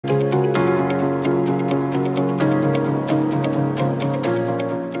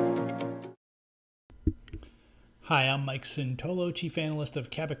Hi, I'm Mike Cintolo, Chief Analyst of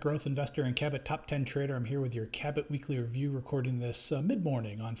Cabot Growth Investor and Cabot Top 10 Trader. I'm here with your Cabot Weekly Review, recording this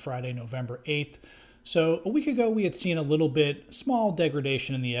mid-morning on Friday, November 8th. So a week ago, we had seen a little bit small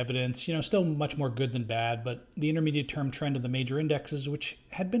degradation in the evidence, still much more good than bad, but the intermediate term trend of the major indexes, which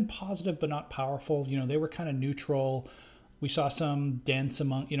had been positive but not powerful, they were kind of neutral. We saw some dents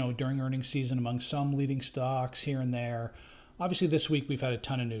among, during earnings season among some leading stocks here and there. Obviously, this week we've had a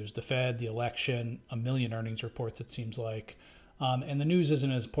ton of news. The Fed, the election, a million earnings reports, it seems like. And the news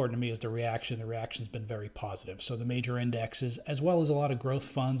isn't as important to me as the reaction. The reaction's been very positive. So the major indexes, as well as a lot of growth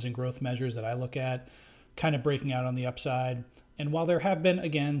funds and growth measures that I look at, kind of breaking out on the upside. And while there have been,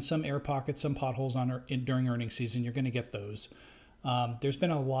 again, some air pockets, some potholes during earnings season, you're going to get those. There's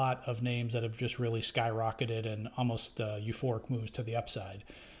been a lot of names that have just really skyrocketed and almost euphoric moves to the upside.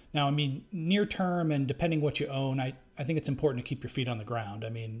 Now, near term and depending what you own, I think it's important to keep your feet on the ground.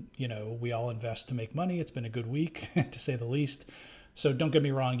 We all invest to make money. It's been a good week, to say the least. So don't get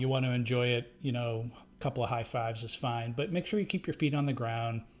me wrong. You want to enjoy it. A couple of high fives is fine. But make sure you keep your feet on the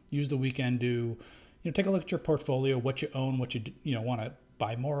ground. Use the weekend to, take a look at your portfolio, what you own, what you want to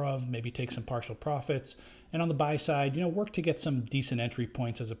buy more of, maybe take some partial profits. And on the buy side, work to get some decent entry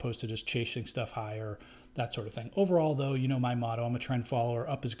points as opposed to just chasing stuff higher, that sort of thing. Overall, though, my motto, I'm a trend follower.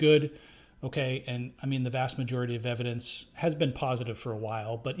 Up is good. Okay. And the vast majority of evidence has been positive for a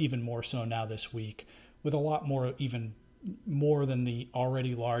while, but even more so now this week, with a lot more, even more than the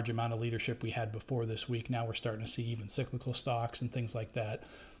already large amount of leadership we had before this week. Now we're starting to see even cyclical stocks and things like that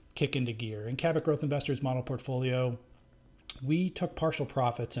kick into gear. In Cabot Growth Investors model portfolio, we took partial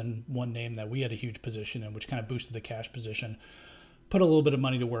profits in one name that we had a huge position in, which kind of boosted the cash position, put a little bit of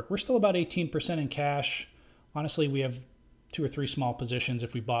money to work. We're still about 18% in cash. Honestly, we have 2 or 3 small positions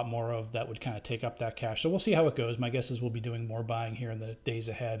if we bought more of that would kind of take up that cash. So we'll see how it goes. My guess is we'll be doing more buying here in the days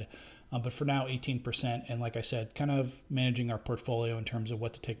ahead. But for now, 18%. And like I said, kind of managing our portfolio in terms of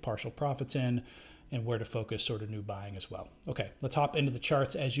what to take partial profits in and where to focus sort of new buying as well. Okay, let's hop into the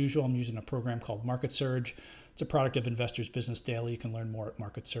charts. As usual, I'm using a program called Market Surge. It's a product of Investors Business Daily. You can learn more at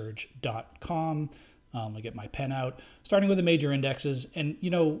marketsurge.com. Let me get my pen out. Starting with the major indexes. And,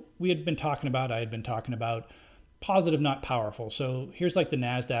 I had been talking about positive, not powerful. So here's like the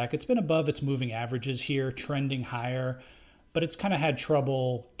NASDAQ. It's been above its moving averages here, trending higher, but it's kind of had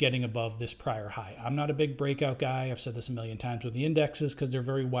trouble getting above this prior high. I'm not a big breakout guy. I've said this a million times with the indexes because they're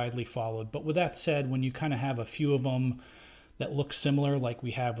very widely followed. But with that said, when you kind of have a few of them that look similar like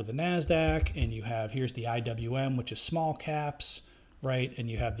we have with the NASDAQ, and you have, here's the IWM, which is small caps, right? And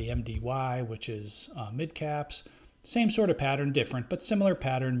you have the MDY, which is mid caps. Same sort of pattern, different, but similar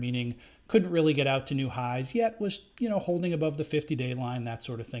pattern, meaning couldn't really get out to new highs, yet was, holding above the 50-day line, that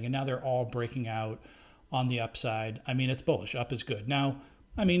sort of thing. And now they're all breaking out on the upside. It's bullish. Up is good. Now,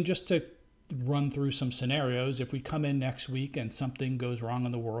 just to run through some scenarios, if we come in next week and something goes wrong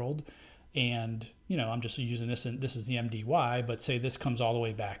in the world, and, I'm just using this, and this is the MDY, but say this comes all the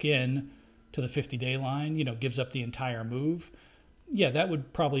way back in to the 50-day line, gives up the entire move. Yeah, that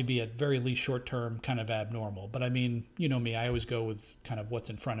would probably be at very least short-term kind of abnormal. But me, I always go with kind of what's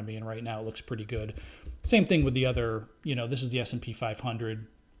in front of me, and right now it looks pretty good. Same thing with the other, this is the S&P 500.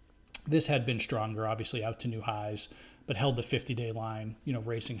 This had been stronger, obviously out to new highs, but held the 50-day line,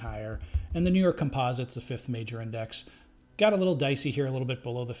 racing higher. And the New York Composites, the 5th major index, got a little dicey here, a little bit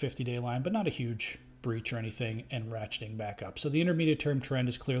below the 50-day line, but not a huge breach or anything, and ratcheting back up. So the intermediate-term trend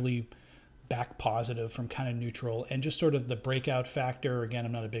is clearly back positive from kind of neutral, and just sort of the breakout factor. Again,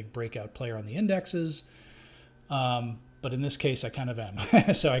 I'm not a big breakout player on the indexes, but in this case, I kind of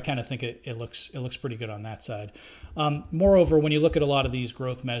am. So I kind of think it looks pretty good on that side. Moreover, when you look at a lot of these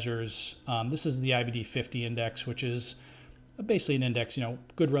growth measures, this is the IBIT 50 index, which is basically an index,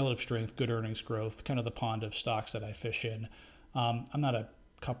 good relative strength, good earnings growth, kind of the pond of stocks that I fish in. I'm not a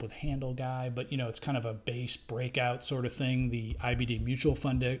cup with handle guy, but it's kind of a base breakout sort of thing. The IBD mutual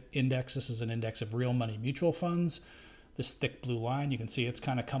fund index, this is an index of real money mutual funds. This thick blue line, you can see it's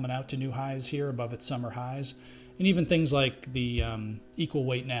kind of coming out to new highs here above its summer highs. And even things like the equal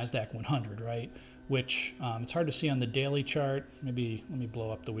weight NASDAQ 100, right? Which it's hard to see on the daily chart. Maybe let me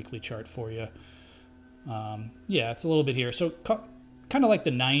blow up the weekly chart for you. Yeah, it's a little bit here. So kind of like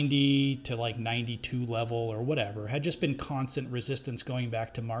the 90 to like 92 level or whatever, had just been constant resistance going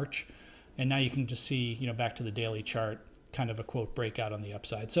back to March. And now you can just see, back to the daily chart, kind of a quote breakout on the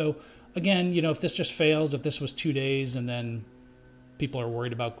upside. So again, if this just fails, if this was 2 days and then people are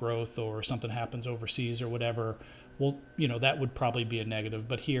worried about growth or something happens overseas or whatever, well, that would probably be a negative.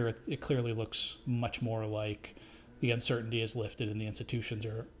 But here it clearly looks much more like the uncertainty is lifted and the institutions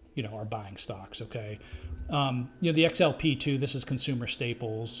are buying stocks, okay? The XLP too, this is consumer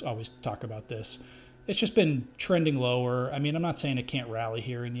staples, always talk about this. it's just been trending lower. I mean, I'm not saying it can't rally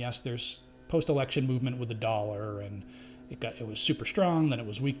here, and yes, there's post-election movement with the dollar, and it was super strong, then it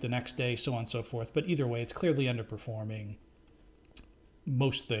was weak the next day, so on and so forth. But either way, it's clearly underperforming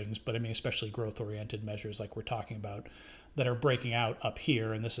most things, but I mean, especially growth-oriented measures like we're talking about that are breaking out up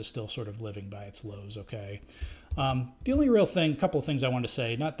here, and this is still sort of living by its lows, okay? The only real thing, a couple of things I want to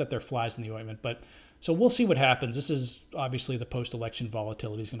say, not that they're flies in the ointment, but so we'll see what happens. This is obviously the post-election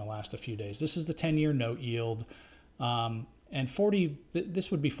volatility is going to last a few days. This is the 10-year note yield, and this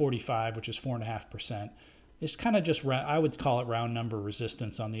would be 45, which is 4.5%. It's kind of just, I would call it round number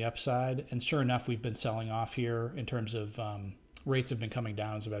resistance on the upside, and sure enough, we've been selling off here in terms of rates have been coming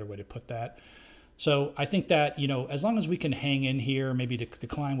down is a better way to put that. So I think that, you know, as long as we can hang in here, maybe the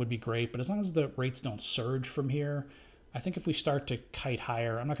decline would be great, but as long as the rates don't surge from here, I think if we start to kite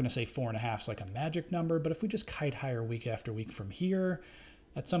higher, I'm not going to say 4.5 is like a magic number, but if we just kite higher week after week from here,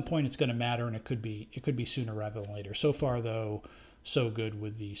 at some point it's going to matter, and it could be sooner rather than later. So far, though, so good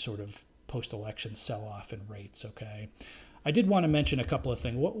with the sort of post-election sell-off in rates, okay? I did want to mention a couple of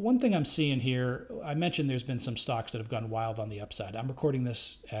things. One thing I'm seeing here, I mentioned there's been some stocks that have gone wild on the upside. I'm recording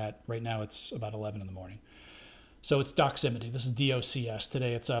this right now it's about 11 in the morning. So it's Doximity. This is DOCS.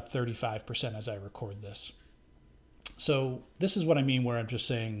 Today it's up 35% as I record this. So this is what I mean where I'm just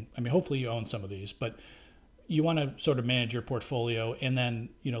saying, I mean, hopefully you own some of these, but you want to sort of manage your portfolio and then,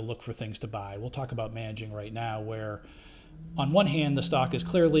 you know, look for things to buy. We'll talk about managing right now where on one hand, the stock is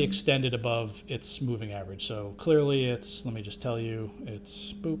clearly extended above its moving average. So clearly it's, let me just tell you,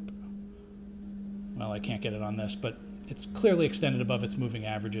 it's boop. Well, I can't get it on this, but it's clearly extended above its moving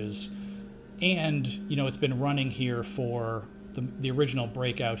averages. And, you know, it's been running here for the original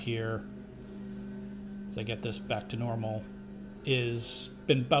breakout here, as I get this back to normal, is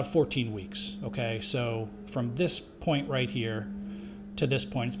been about 14 weeks, okay? So from this point right here to this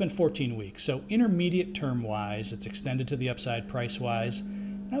point, it's been 14 weeks. So intermediate term-wise, it's extended to the upside price-wise.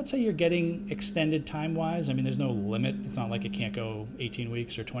 I would say you're getting extended time-wise. I mean, there's no limit. It's not like it can't go 18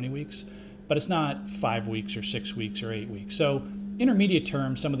 weeks or 20 weeks, but it's not 5 weeks or 6 weeks or 8 weeks. So intermediate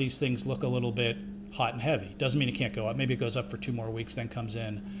term, some of these things look a little bit hot and heavy. Doesn't mean it can't go up. Maybe it goes up for 2 more weeks, then comes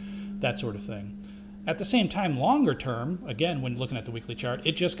in, that sort of thing. At the same time, longer term, again, when looking at the weekly chart,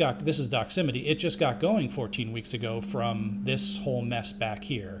 it just got, this is Doximity, it just got going 14 weeks ago from this whole mess back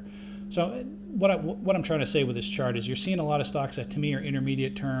here. So what I'm trying to say with this chart is you're seeing a lot of stocks that to me are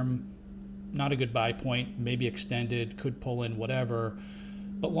intermediate term, not a good buy point, maybe extended, could pull in whatever,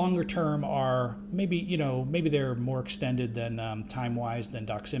 but longer term are maybe, you know, maybe they're more extended than time-wise than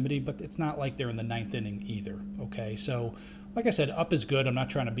Doximity, but it's not like they're in the 9th inning either, okay? So like I said, up is good. I'm not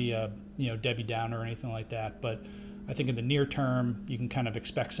trying to be a, you know, Debbie Downer or anything like that, but I think in the near term, you can kind of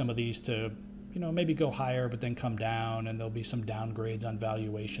expect some of these to, you know, maybe go higher, but then come down, and there'll be some downgrades on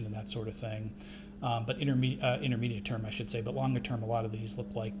valuation and that sort of thing. But intermediate term, I should say, but longer term, a lot of these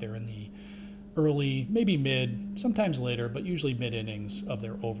look like they're in the early, maybe mid, sometimes later, but usually mid innings of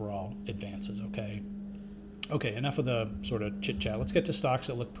their overall advances, okay? Okay, enough of the sort of chit-chat. Let's get to stocks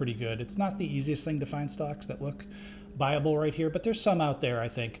that look pretty good. It's not the easiest thing to find stocks that look viable right here, but there's some out there, I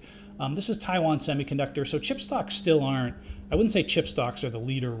think. This is Taiwan Semiconductor. So chip stocks still aren't, I wouldn't say chip stocks are the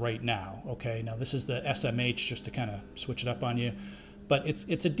leader right now, okay? Now this is the SMH, just to kind of switch it up on you. But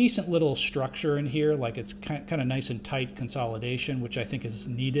it's a decent little structure in here, like it's kind of nice and tight consolidation, which I think is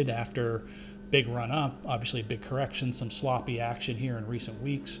needed after big run up, obviously a big correction, some sloppy action here in recent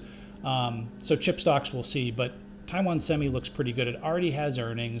weeks. So chip stocks we'll see, but Taiwan Semi looks pretty good. It already has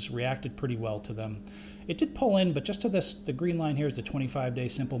earnings, reacted pretty well to them. It did pull in, but just to this, the green line here is the 25-day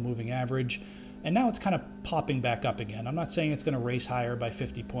simple moving average, and now it's kind of popping back up again. I'm not saying it's going to race higher by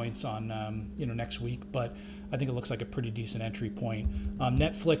 50 points on you know, next week, but I think it looks like a pretty decent entry point.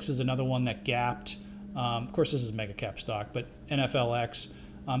 Netflix is another one that gapped. Of course, this is a mega cap stock, but NFLX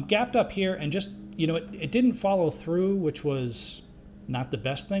gapped up here, and just, you know, it didn't follow through, which was not the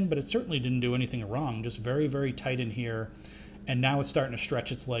best thing, but it certainly didn't do anything wrong. Just very, very tight in here. And now it's starting to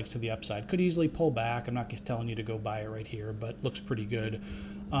stretch its legs to the upside. Could easily pull back. I'm not telling you to go buy it right here, but looks pretty good.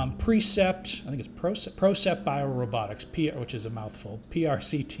 Precept, I think it's Procept Biorobotics, which is a mouthful,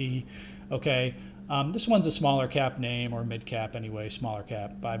 PRCT, okay. This one's a smaller cap name, or mid cap anyway, smaller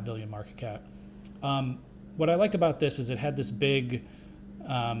cap, 5 billion market cap. What I like about this is it had this big,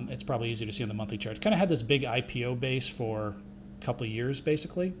 it's probably easy to see on the monthly chart, it kind of had this big IPO base for a couple of years,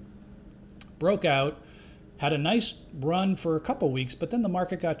 basically. Broke out, had a nice run for a couple weeks, but then the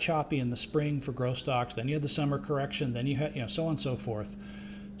market got choppy in the spring for growth stocks. Then you had the summer correction. Then you had, you know, so on and so forth.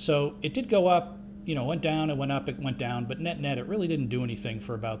 So it did go up, you know, went down, it went up, it went down, but net, it really didn't do anything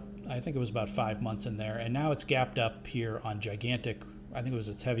for about, I think it was about 5 months in there. And now it's gapped up here on gigantic I think it was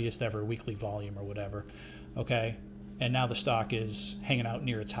its heaviest ever weekly volume or whatever. Okay. And now the stock is hanging out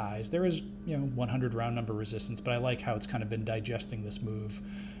near its highs. There is, 100 round number resistance, but I like how it's kind of been digesting this move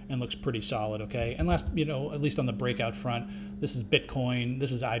and looks pretty solid, okay? And last, at least on the breakout front, this is Bitcoin,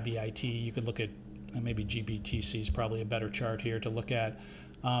 this is IBIT. You could look at maybe GBTC is probably a better chart here to look at.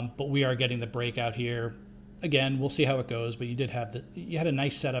 But we are getting the breakout here. Again, we'll see how it goes, but you had a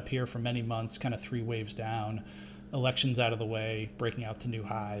nice setup here for many months, kind of 3 waves down, elections out of the way, breaking out to new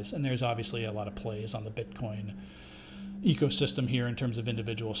highs. And there's obviously a lot of plays on the Bitcoin ecosystem here in terms of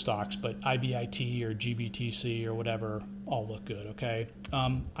individual stocks, but IBIT or GBTC or whatever all look good, okay?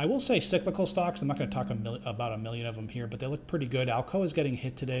 I will say cyclical stocks, I'm not going to talk about a million of them here, but they look pretty good. Alcoa is getting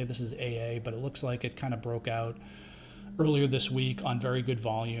hit today. This is AA, but it looks like it kind of broke out earlier this week on very good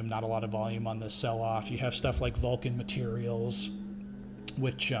volume, not a lot of volume on the sell-off. You have stuff like Vulcan Materials,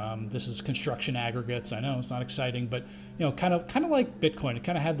 which this is construction aggregates. I know it's not exciting, but kind of like Bitcoin. It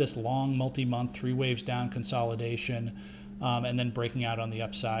kind of had this long multi-month 3 waves down consolidation, and then breaking out on the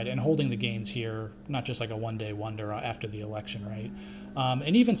upside and holding the gains here, not just like a one-day wonder after the election, right?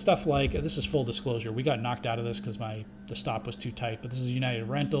 And even stuff like, this is full disclosure, we got knocked out of this because the stop was too tight, but this is United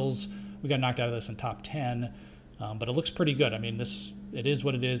Rentals. We got knocked out of this in top 10, but it looks pretty good. I mean, it is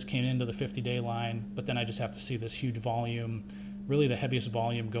what it is, came into the 50-day line, but then I just have to see this huge volume, really the heaviest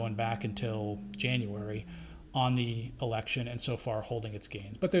volume going back until January on the election, and so far holding its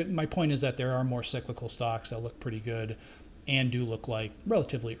gains. But my point is that there are more cyclical stocks that look pretty good and do look like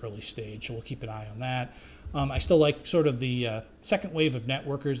relatively early stage, so we'll keep an eye on that. I still like sort of the second wave of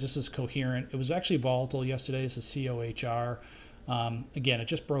networkers. This is Coherent. It was actually volatile yesterday. This is COHR. Again, it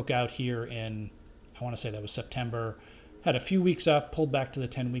just broke out here in, I want to say that was September. Had a few weeks up, pulled back to the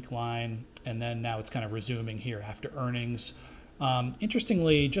 10-week line, and then now it's kind of resuming here after earnings.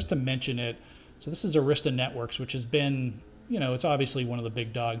 Interestingly, just to mention it, so this is Arista Networks, which has been, it's obviously one of the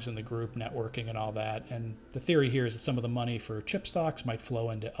big dogs in the group, networking and all that. And the theory here is that some of the money for chip stocks might flow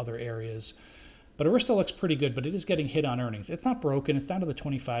into other areas. But Arista looks pretty good, but it is getting hit on earnings. It's not broken. It's down to the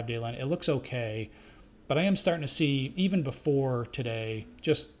 25-day line. It looks okay. But I am starting to see, even before today,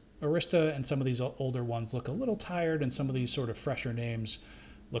 just Arista and some of these older ones look a little tired, and some of these sort of fresher names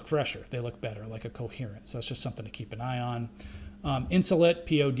look fresher. They look better, like a Coherent. So that's just something to keep an eye on. Insulet,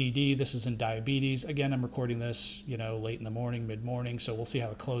 PODD, this is in diabetes. Again, I'm recording this, late in the morning, mid-morning, so we'll see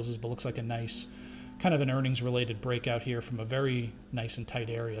how it closes, but looks like a nice, kind of an earnings-related breakout here from a very nice and tight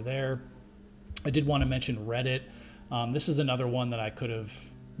area there. I did want to mention Reddit. This is another one that I could have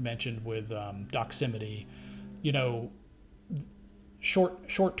mentioned with Doximity.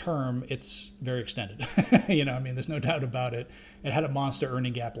 Short term, it's very extended. There's no doubt about it. It had a monster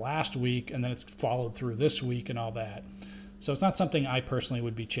earning gap last week, and then it's followed through this week and all that. So it's not something I personally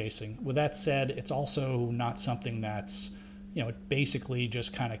would be chasing. With that said, it's also not something that's, it basically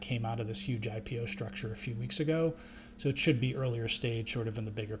just kind of came out of this huge IPO structure a few weeks ago. So it should be earlier stage, sort of in the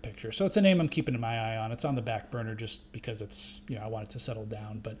bigger picture. So it's a name I'm keeping my eye on. It's on the back burner just because it's, I want it to settle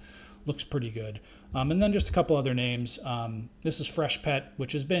down, but looks pretty good. And then just a couple other names. This is Freshpet,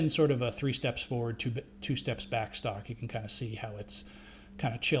 which has been sort of a 3 steps forward, two steps back stock. You can kind of see how it's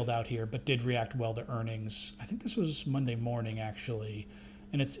kind of chilled out here, but did react well to earnings. I think this was Monday morning, actually.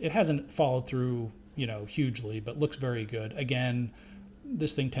 And it hasn't followed through, hugely, but looks very good. Again,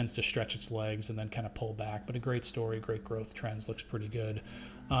 this thing tends to stretch its legs and then kind of pull back, but a great story, great growth trends, looks pretty good.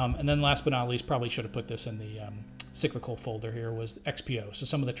 And then last but not least, probably should have put this in the cyclical folder here, was XPO. So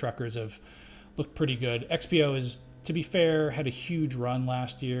some of the truckers have looked pretty good. XPO is, to be fair, had a huge run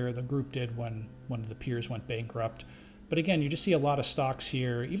last year. The group did when one of the peers went bankrupt. But again, you just see a lot of stocks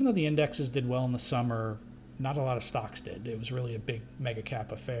here. Even though the indexes did well in the summer, not a lot of stocks did. It was really a big mega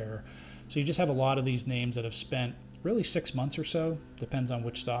cap affair. So you just have a lot of these names that have spent really 6 months or so, depends on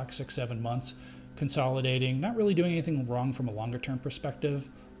which stock, 6-7 months, consolidating, not really doing anything wrong from a longer term perspective,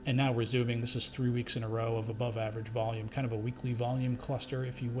 and now resuming. This is 3 weeks in a row of above average volume, kind of a weekly volume cluster,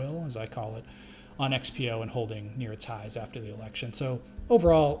 if you will, as I call it, on XPO, and holding near its highs after the election. So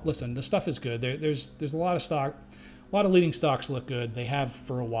overall, listen, the stuff is good. There's a lot of stock. A lot of leading stocks look good. They have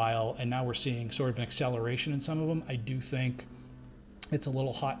for a while, and now we're seeing sort of an acceleration in some of them. I do think it's a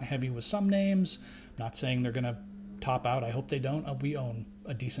little hot and heavy with some names. I'm not saying they're going to top out. I hope they don't. We own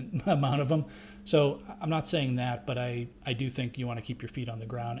a decent amount of them. So I'm not saying that, but I do think you want to keep your feet on the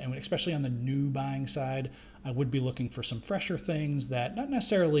ground. And especially on the new buying side, I would be looking for some fresher things that not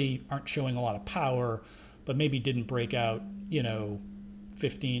necessarily aren't showing a lot of power, but maybe didn't break out,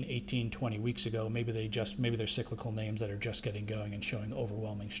 15, 18, 20 weeks ago. Maybe they're cyclical names that are just getting going and showing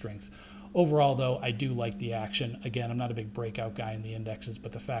overwhelming strength. Overall, though, I do like the action. Again, I'm not a big breakout guy in the indexes,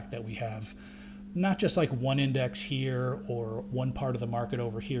 but the fact that we have not just like one index here or one part of the market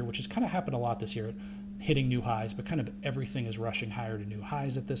over here, which has kind of happened a lot this year, hitting new highs, but kind of everything is rushing higher to new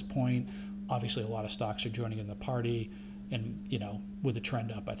highs at this point. Obviously, a lot of stocks are joining in the party. And, you know, with the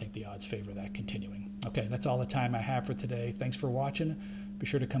trend up, I think the odds favor that continuing. Okay, that's all the time I have for today. Thanks for watching. Be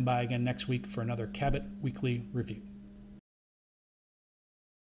sure to come by again next week for another Cabot Weekly Review.